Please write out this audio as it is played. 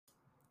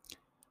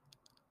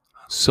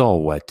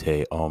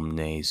Solvete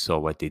omne,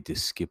 solvete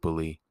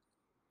discipuli.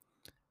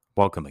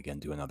 Welcome again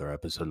to another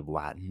episode of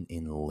Latin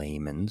in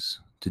Layman's.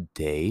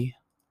 Today,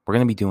 we're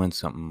going to be doing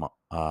something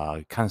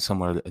kind of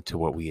similar to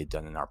what we had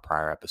done in our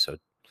prior episode,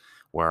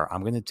 where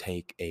I'm going to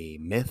take a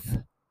myth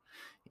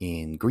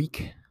in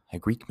Greek, a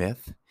Greek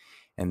myth,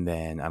 and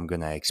then I'm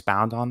going to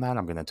expound on that.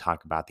 I'm going to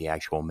talk about the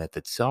actual myth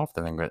itself.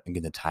 Then I'm going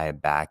to tie it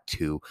back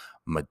to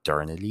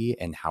modernity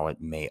and how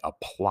it may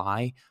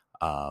apply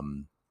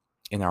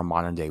in our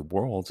modern day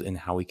world, and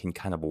how we can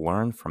kind of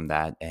learn from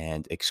that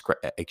and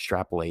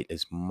extrapolate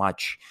as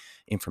much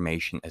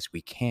information as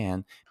we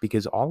can,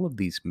 because all of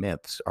these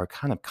myths are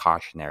kind of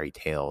cautionary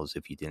tales.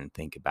 If you didn't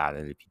think about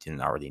it, if you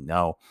didn't already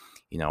know,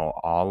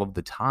 all of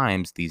the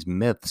times these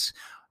myths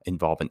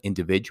involve an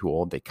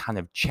individual that kind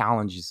of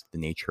challenges the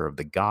nature of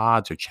the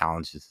gods or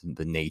challenges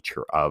the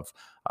nature of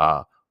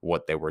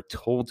what they were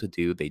told to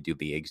do. They do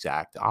the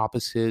exact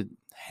opposite.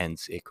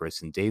 Hence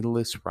Icarus and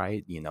Daedalus,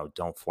 right?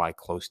 Don't fly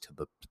close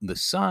to the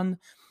sun,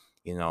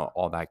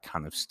 all that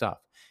kind of stuff.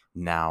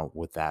 Now,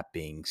 with that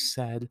being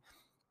said,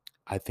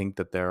 I think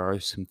that there are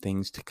some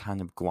things to kind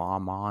of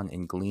glom on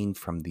and glean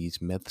from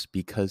these myths,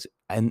 because,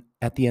 and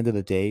at the end of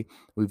the day,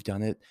 we've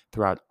done it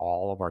throughout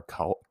all of our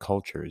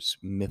cultures.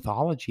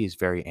 Mythology is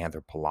very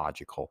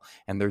anthropological,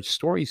 and there's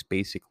stories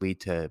basically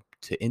to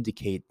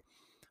indicate,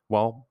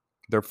 well,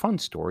 they're fun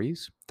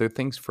stories. They're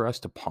things for us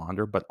to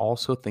ponder, but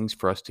also things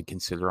for us to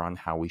consider on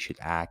how we should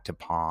act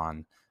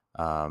upon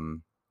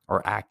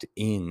or act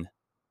in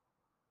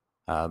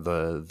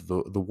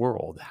the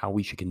world, how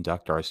we should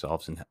conduct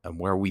ourselves, and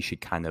where we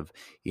should kind of,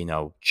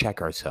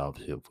 check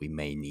ourselves if we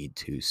may need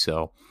to.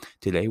 So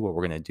today what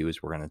we're going to do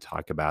is we're going to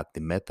talk about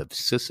the myth of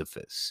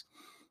Sisyphus.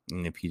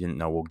 And if you didn't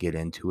know, we'll get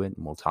into it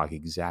and we'll talk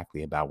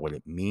exactly about what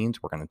it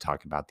means. We're going to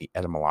talk about the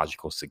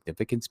etymological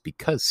significance,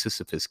 because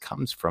Sisyphus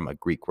comes from a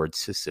Greek word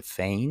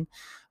sisyphein,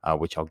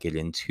 which I'll get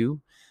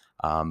into.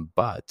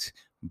 But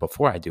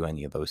before I do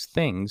any of those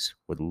things,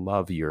 would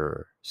love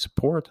your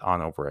support on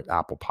over at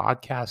Apple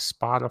Podcasts,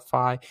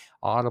 Spotify,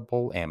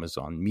 Audible,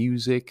 Amazon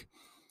Music.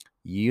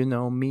 You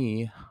know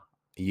me.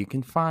 You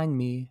can find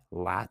me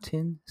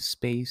Latin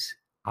space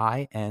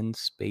IN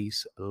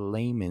space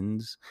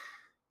layman's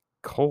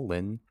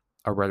colon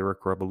a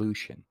rhetoric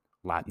revolution.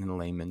 Latin and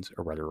layman's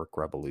a rhetoric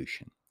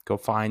revolution. Go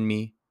find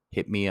me.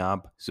 Hit me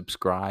up,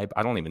 subscribe.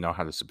 I don't even know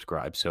how to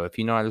subscribe. So if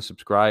you know how to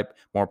subscribe,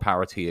 more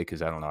power to you,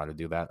 because I don't know how to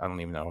do that. I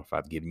don't even know if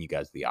I've given you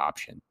guys the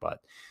option. But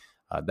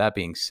that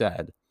being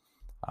said,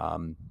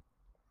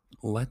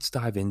 let's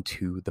dive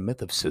into the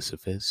myth of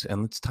Sisyphus,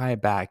 and let's tie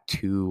it back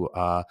to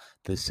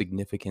the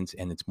significance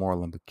and its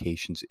moral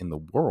implications in the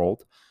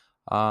world,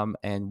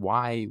 and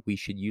why we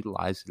should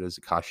utilize it as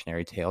a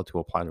cautionary tale to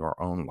apply to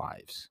our own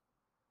lives.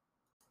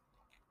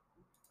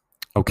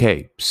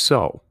 Okay,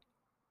 so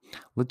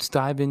let's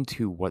dive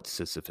into what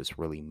Sisyphus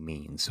really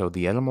means. So,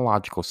 the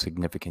etymological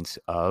significance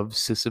of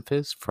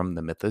Sisyphus from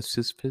the myth of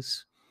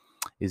Sisyphus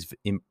is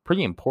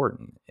pretty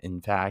important. In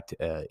fact,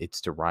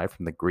 it's derived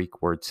from the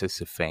Greek word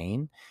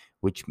sisyphein,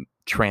 which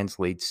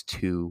translates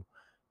to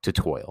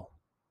toil,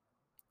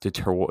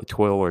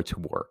 toil or to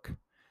work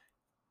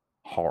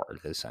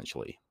hard,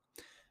 essentially.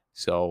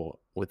 So,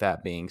 with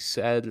that being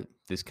said,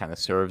 this kind of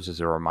serves as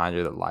a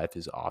reminder that life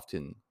is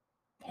often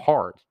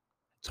hard.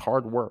 It's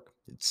hard work.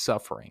 It's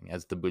suffering,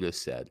 as the Buddha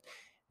said,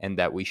 and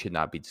that we should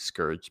not be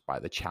discouraged by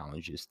the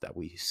challenges that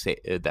we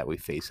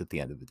face at the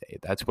end of the day.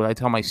 That's what I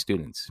tell my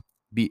students: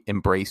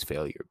 embrace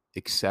failure,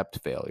 accept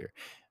failure,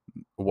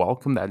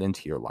 welcome that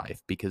into your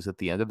life, because at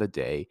the end of the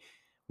day,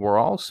 we're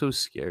all so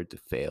scared to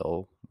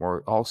fail.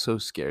 We're also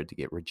scared to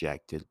get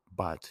rejected,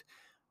 but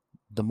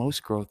the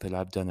most growth that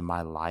I've done in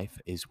my life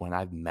is when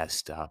I've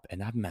messed up,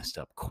 and I've messed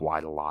up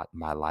quite a lot in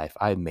my life.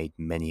 I've made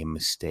many a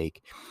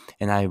mistake,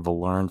 and I've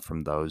learned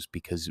from those,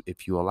 because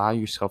if you allow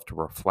yourself to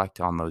reflect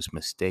on those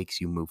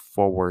mistakes, you move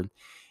forward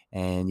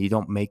and you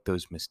don't make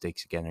those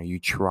mistakes again, or you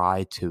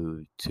try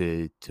to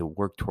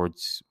work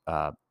towards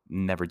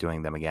never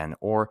doing them again.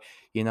 Or,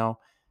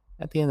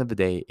 at the end of the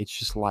day, it's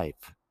just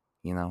life.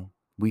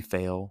 We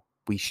fail,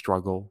 we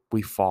struggle,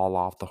 we fall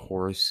off the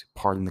horse,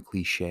 pardon the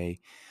cliche,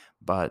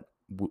 but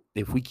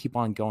if we keep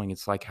on going,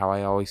 it's like how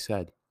I always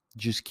said,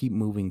 just keep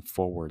moving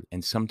forward.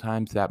 And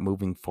sometimes that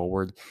moving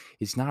forward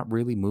is not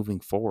really moving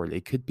forward.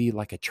 It could be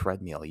like a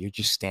treadmill. You're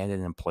just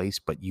standing in place,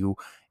 but you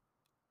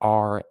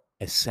are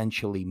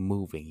essentially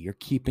moving. You're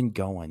keeping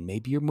going.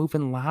 Maybe you're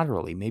moving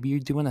laterally. Maybe you're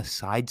doing a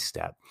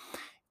sidestep.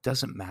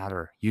 Doesn't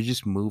matter. You're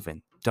just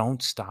moving.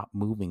 Don't stop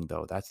moving,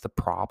 though. That's the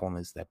problem,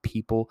 is that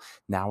people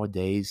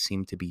nowadays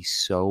seem to be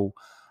so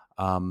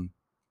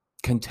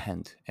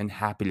content and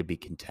happy to be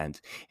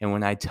content. And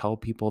when I tell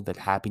people that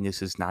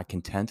happiness is not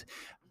content,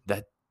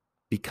 that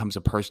becomes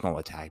a personal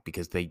attack,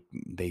 because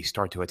they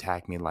start to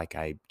attack me like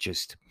I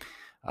just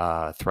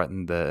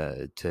threatened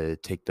to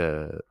take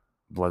the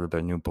blood of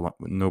their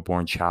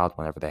newborn child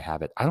whenever they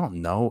have it. I don't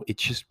know.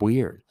 It's just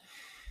weird.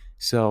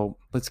 So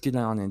let's get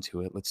on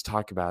into it. Let's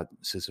talk about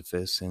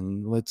Sisyphus,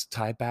 and let's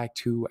tie back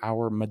to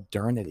our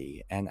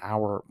modernity and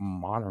our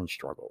modern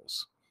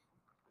struggles.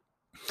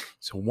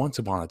 So once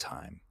upon a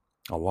time,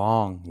 A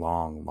long,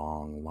 long,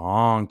 long,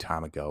 long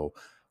time ago,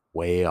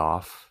 way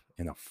off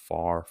in a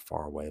far,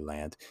 far away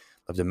land,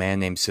 lived a man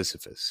named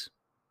Sisyphus.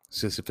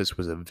 Sisyphus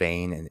was a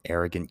vain and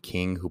arrogant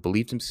king who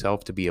believed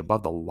himself to be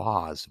above the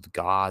laws of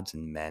gods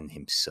and men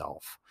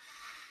himself.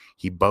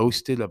 He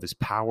boasted of his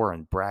power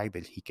and bragged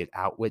that he could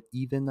outwit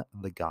even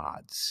the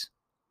gods.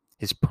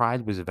 His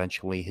pride was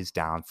eventually his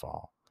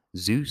downfall.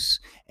 Zeus,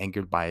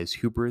 angered by his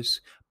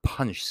hubris,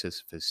 punished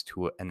Sisyphus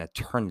to an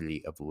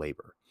eternity of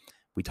labor.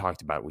 We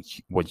talked about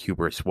what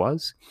hubris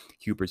was.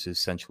 Hubris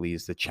essentially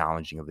is the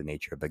challenging of the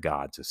nature of the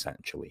gods,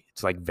 essentially.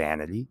 It's like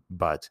vanity,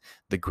 but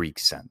the Greek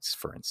sense,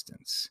 for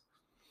instance.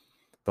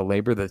 The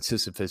labor that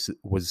Sisyphus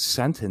was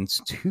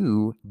sentenced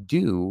to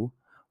do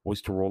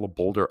was to roll a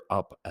boulder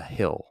up a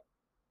hill.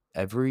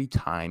 Every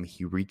time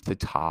he reached the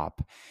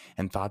top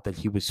and thought that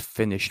he was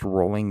finished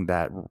rolling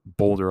that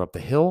boulder up the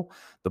hill,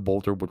 the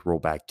boulder would roll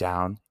back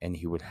down and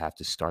he would have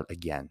to start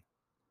again.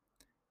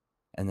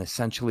 And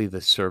essentially,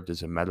 this served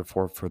as a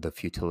metaphor for the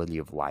futility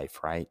of life,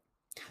 right?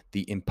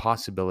 The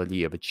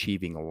impossibility of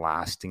achieving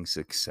lasting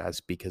success,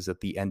 because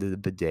at the end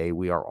of the day,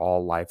 we are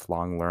all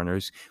lifelong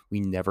learners. We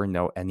never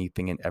know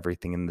anything and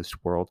everything in this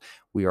world.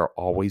 We are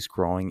always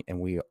growing, and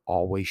we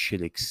always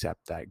should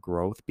accept that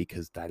growth,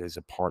 because that is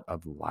a part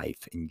of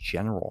life in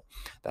general.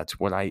 That's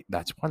what I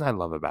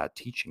love about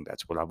teaching.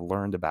 That's what I've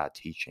learned about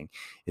teaching,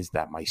 is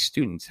that my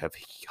students have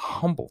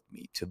humbled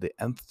me to the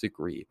nth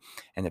degree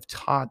and have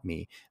taught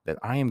me that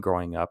I am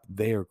growing up,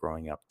 they are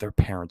growing up, their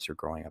parents are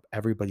growing up,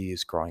 everybody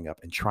is growing up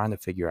and trying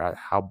to figure out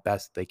how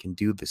best they can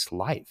do this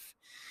life.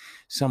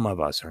 Some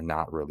of us are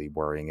not really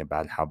worrying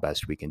about how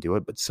best we can do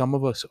it, but some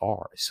of us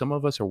are. Some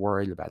of us are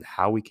worried about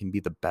how we can be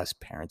the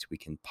best parents we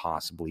can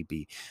possibly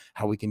be,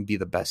 how we can be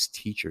the best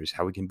teachers,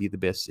 how we can be the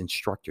best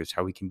instructors,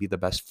 how we can be the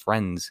best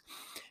friends,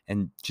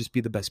 and just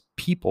be the best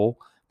people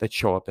that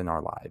show up in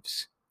our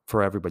lives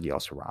for everybody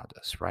else around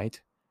us,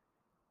 right?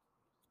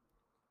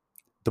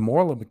 The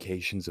moral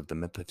implications of the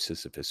myth of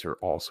Sisyphus are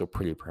also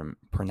pretty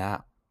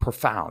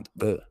profound.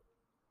 Ugh.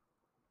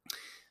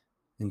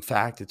 In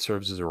fact, it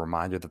serves as a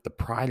reminder that the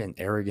pride and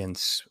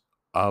arrogance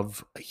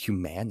of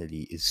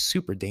humanity is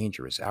super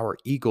dangerous. Our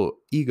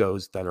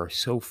egos that are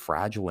so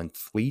fragile and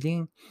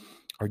fleeting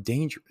are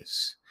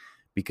dangerous,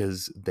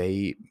 because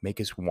they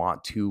make us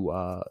want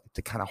to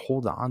kind of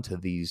hold on to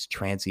these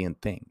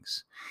transient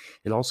things.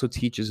 It also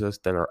teaches us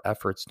that our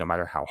efforts, no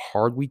matter how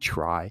hard we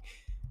try,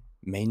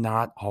 may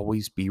not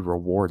always be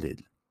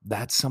rewarded.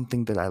 That's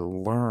something that I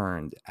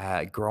learned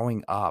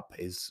growing up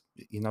is,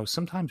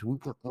 sometimes we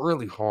work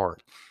really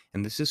hard.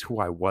 And this is who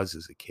I was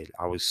as a kid.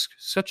 I was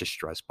such a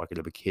stress bucket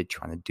of a kid,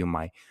 trying to do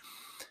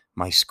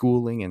my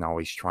schooling and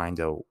always trying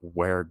to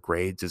wear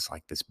grades as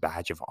like this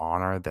badge of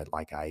honor that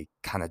like I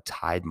kind of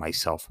tied my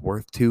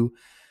self-worth to.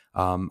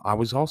 I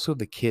was also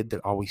the kid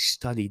that always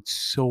studied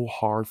so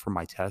hard for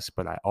my tests,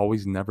 but I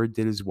always never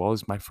did as well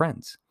as my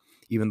friends.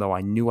 Even though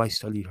I knew I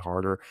studied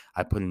harder,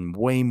 I put in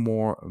way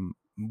more,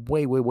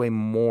 way, way, way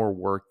more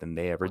work than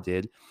they ever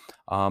did.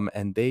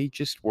 And they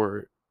just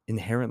were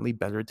inherently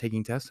better at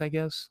taking tests, I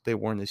guess. They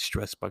weren't as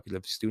stress bucket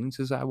of students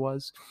as I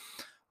was.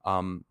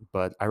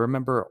 But I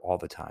remember all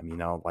the time,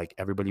 like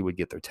everybody would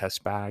get their tests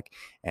back,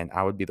 and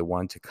I would be the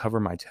one to cover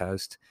my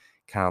test,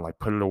 kind of like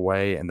put it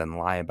away and then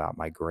lie about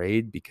my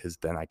grade, because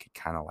then I could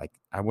kind of like,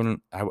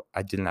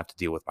 I didn't have to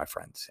deal with my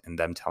friends and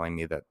them telling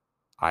me that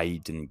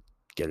I didn't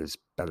get as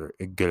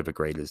good of a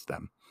grade as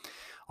them.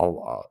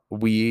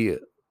 We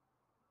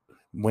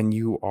When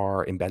you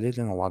are embedded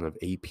in a lot of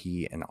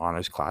AP and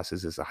honors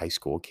classes as a high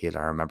school kid,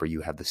 I remember you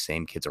have the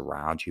same kids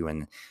around you,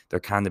 and there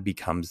kind of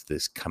becomes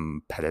this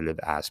competitive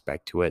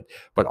aspect to it,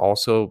 but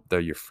also they're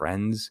your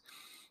friends.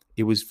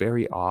 It was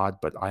very odd,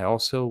 but I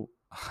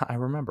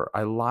remember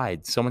I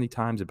lied so many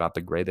times about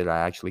the grade that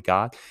I actually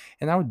got,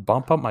 and I would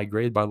bump up my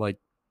grade by like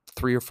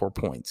 3 or 4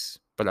 points,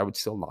 but I would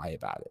still lie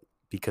about it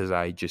because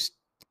I just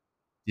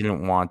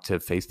didn't want to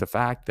face the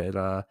fact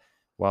that,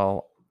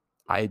 well,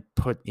 I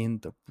put in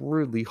the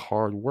really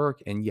hard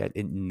work and yet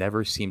it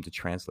never seemed to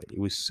translate. It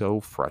was so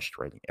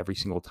frustrating every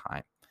single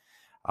time.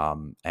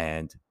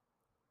 And,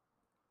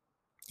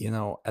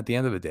 at the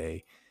end of the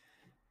day,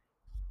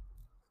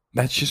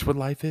 that's just what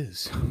life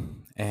is.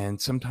 And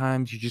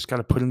sometimes you just got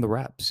to put in the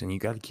reps, and you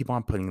got to keep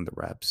on putting in the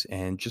reps.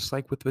 And just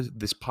like with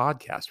this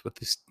podcast, with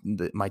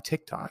my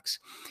TikToks,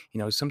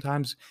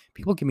 sometimes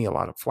people give me a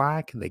lot of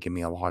flack. They give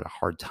me a lot of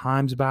hard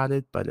times about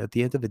it. But at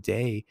the end of the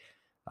day,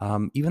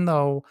 even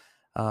though,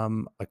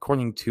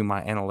 according to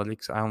my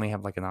analytics, I only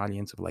have like an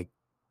audience of like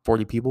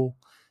 40 people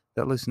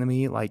that listen to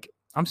me, like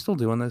I'm still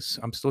doing this.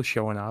 I'm still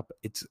showing up.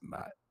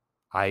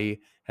 I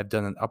have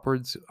done an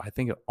upwards, I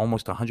think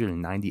almost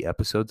 190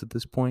 episodes at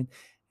this point,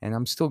 and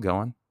I'm still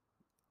going.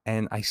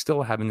 And I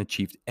still haven't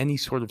achieved any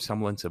sort of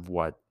semblance of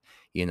what,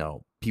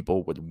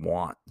 people would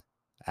want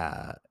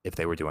if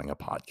they were doing a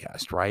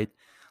podcast, right?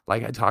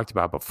 Like I talked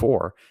about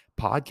before,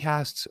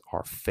 podcasts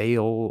are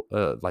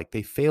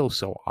they fail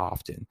so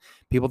often.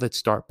 People that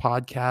start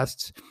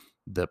podcasts,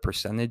 the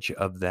percentage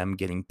of them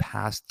getting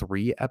past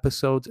 3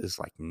 episodes is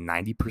like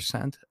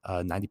 90%.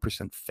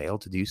 90% fail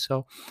to do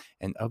so.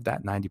 And of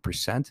that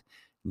 90%,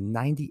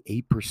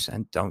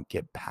 98% don't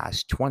get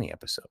past 20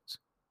 episodes.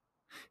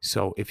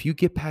 So if you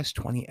get past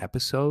 20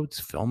 episodes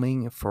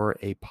filming for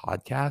a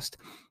podcast,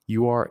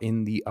 you are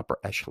in the upper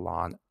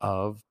echelon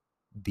of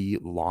the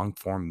long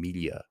form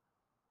media.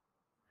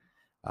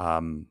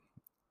 And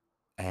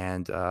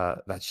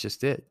that's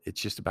just it.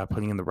 It's just about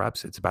putting in the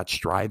reps. It's about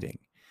striving.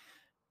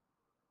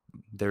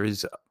 There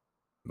is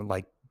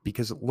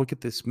because look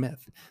at this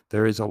myth.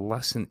 There is a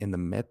lesson in the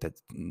myth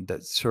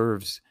that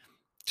serves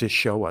to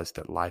show us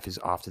that life is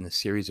often a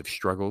series of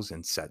struggles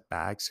and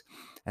setbacks,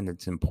 and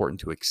it's important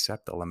to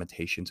accept the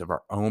limitations of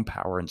our own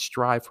power and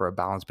strive for a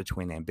balance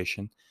between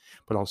ambition,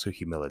 but also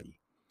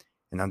humility,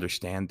 and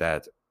understand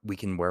that we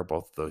can wear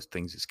both of those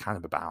things as kind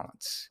of a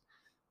balance.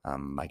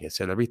 Like I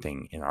said,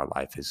 everything in our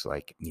life is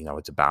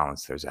it's a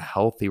balance. There's a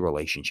healthy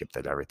relationship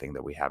that everything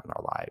that we have in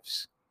our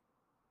lives.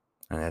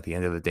 And at the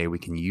end of the day, we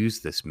can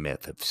use this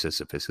myth of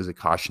Sisyphus as a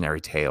cautionary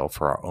tale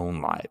for our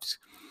own lives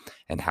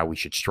and how we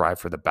should strive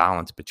for the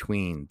balance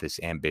between this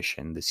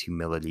ambition, this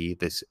humility,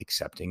 this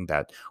accepting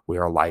that we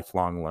are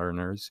lifelong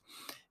learners,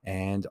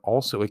 and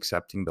also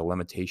accepting the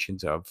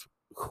limitations of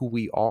who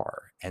we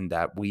are and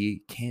that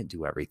we can't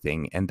do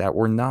everything and that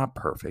we're not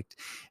perfect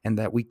and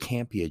that we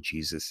can't be a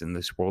Jesus in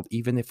this world.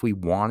 Even if we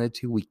wanted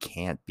to, we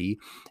can't be,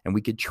 and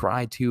we could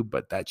try to,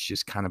 but that's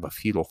just kind of a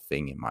futile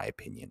thing in my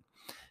opinion.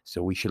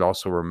 So we should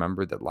also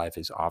remember that life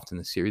is often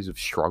a series of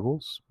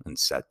struggles and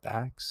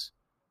setbacks,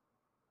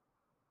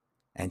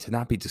 and to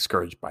not be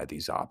discouraged by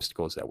these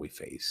obstacles that we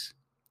face.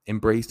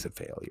 Embrace the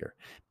failure.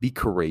 Be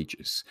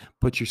courageous.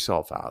 Put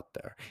yourself out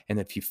there. And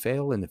if you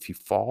fail and if you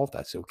fall,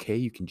 that's okay.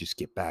 You can just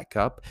get back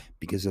up,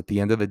 because at the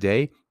end of the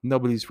day,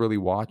 nobody's really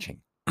watching.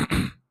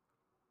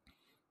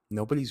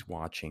 Nobody's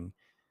watching,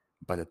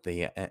 but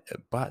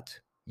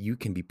you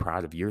can be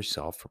proud of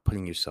yourself for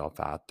putting yourself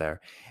out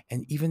there.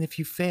 And even if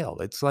you fail,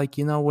 it's like,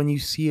 when you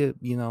see a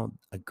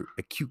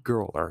cute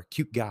girl or a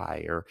cute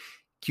guy or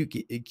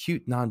a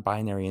cute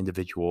non-binary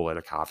individual at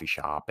a coffee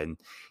shop, and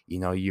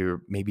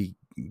you're maybe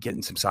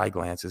getting some side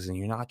glances and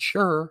you're not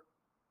sure,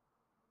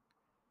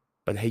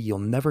 but hey, you'll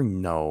never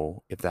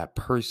know if that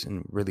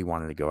person really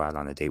wanted to go out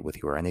on a date with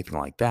you or anything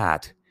like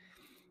that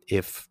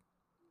if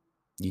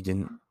you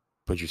didn't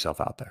put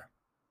yourself out there.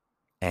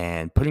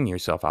 And putting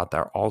yourself out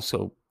there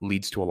also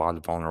leads to a lot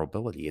of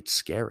vulnerability. It's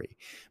scary,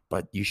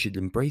 but you should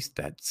embrace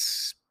that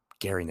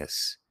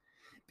scariness,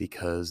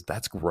 because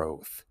that's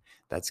growth.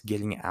 That's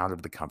getting out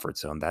of the comfort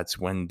zone. That's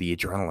when the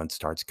adrenaline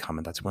starts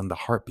coming. That's when the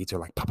heartbeats are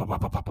like pa pa pa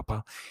pa pa pa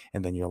pa,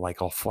 and then you're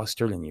like all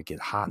flustered and you get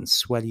hot and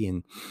sweaty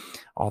and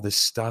all this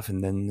stuff.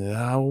 And then,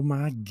 oh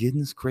my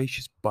goodness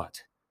gracious,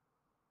 but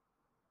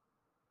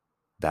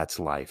that's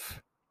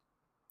life,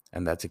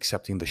 and that's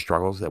accepting the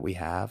struggles that we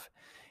have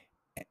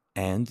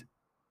and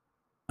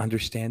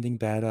understanding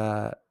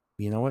that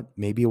you know what,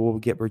 maybe it will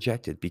get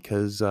rejected,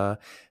 because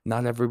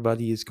not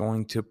everybody is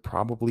going to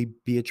probably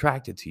be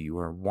attracted to you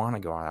or want to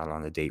go out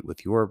on a date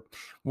with you or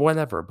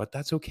whatever, but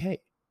that's okay,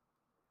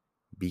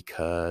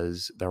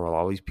 because there will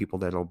always people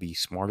that'll be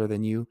smarter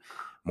than you,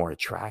 more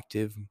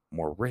attractive,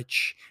 more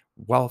rich,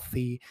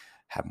 wealthy,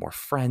 have more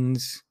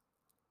friends,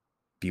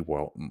 be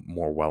more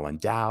well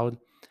endowed.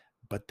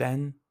 But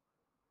then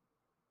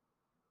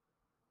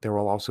there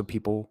will also be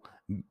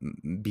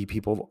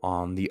people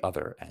on the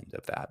other end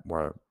of that,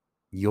 where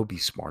you'll be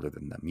smarter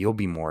than them, you'll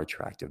be more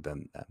attractive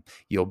than them,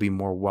 you'll be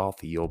more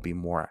wealthy, you'll be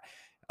more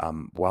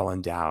well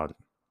endowed.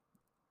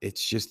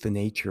 It's just the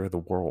nature of the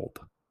world.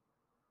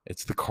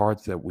 It's the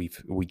cards that we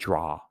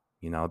draw,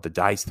 the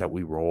dice that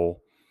we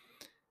roll,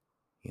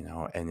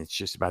 and it's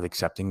just about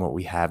accepting what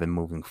we have and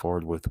moving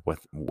forward with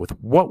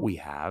what we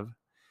have,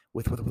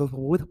 with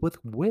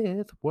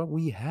what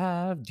we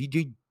have.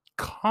 DJ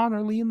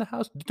Connerly in the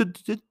house.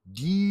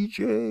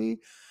 DJ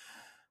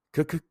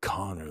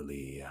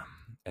Connerly.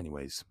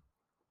 Anyways,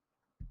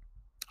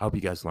 I hope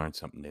you guys learned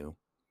something new.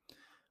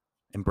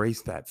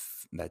 Embrace that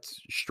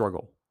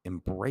struggle.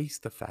 Embrace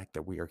the fact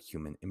that we are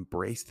human.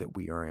 Embrace that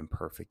we are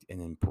imperfect,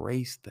 and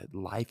embrace that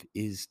life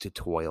is to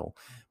toil,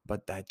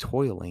 but that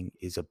toiling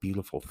is a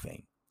beautiful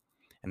thing.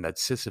 And that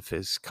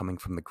Sisyphus, coming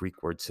from the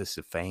Greek word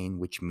sisyphein,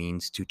 which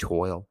means to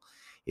toil,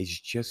 is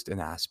just an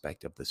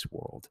aspect of this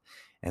world.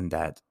 And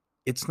that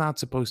it's not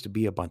supposed to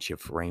be a bunch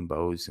of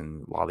rainbows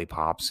and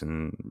lollipops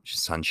and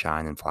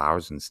sunshine and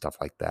flowers and stuff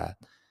like that.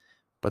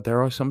 But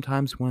there are some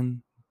times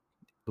when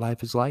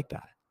life is like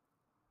that.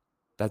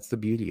 That's the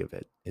beauty of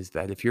it, is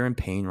that if you're in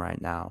pain right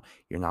now,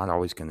 you're not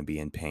always going to be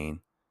in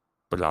pain.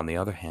 But on the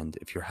other hand,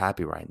 if you're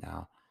happy right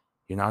now,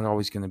 you're not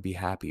always going to be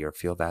happy or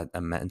feel that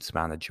immense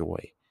amount of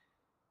joy.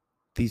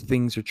 These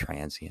things are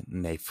transient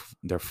and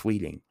they're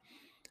fleeting,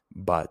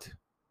 but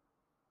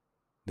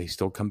they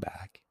still come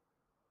back.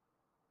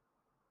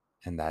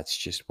 And that's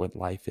just what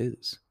life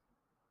is.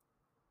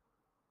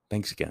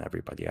 Thanks again,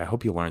 everybody. I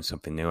hope you learned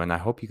something new, and I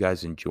hope you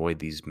guys enjoyed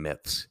these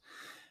myths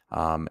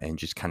and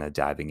just kind of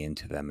diving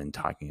into them and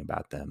talking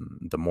about them,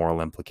 the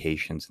moral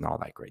implications and all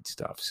that great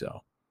stuff.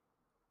 So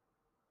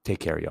Take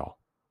care, y'all.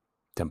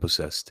 Tempus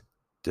est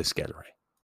discedere.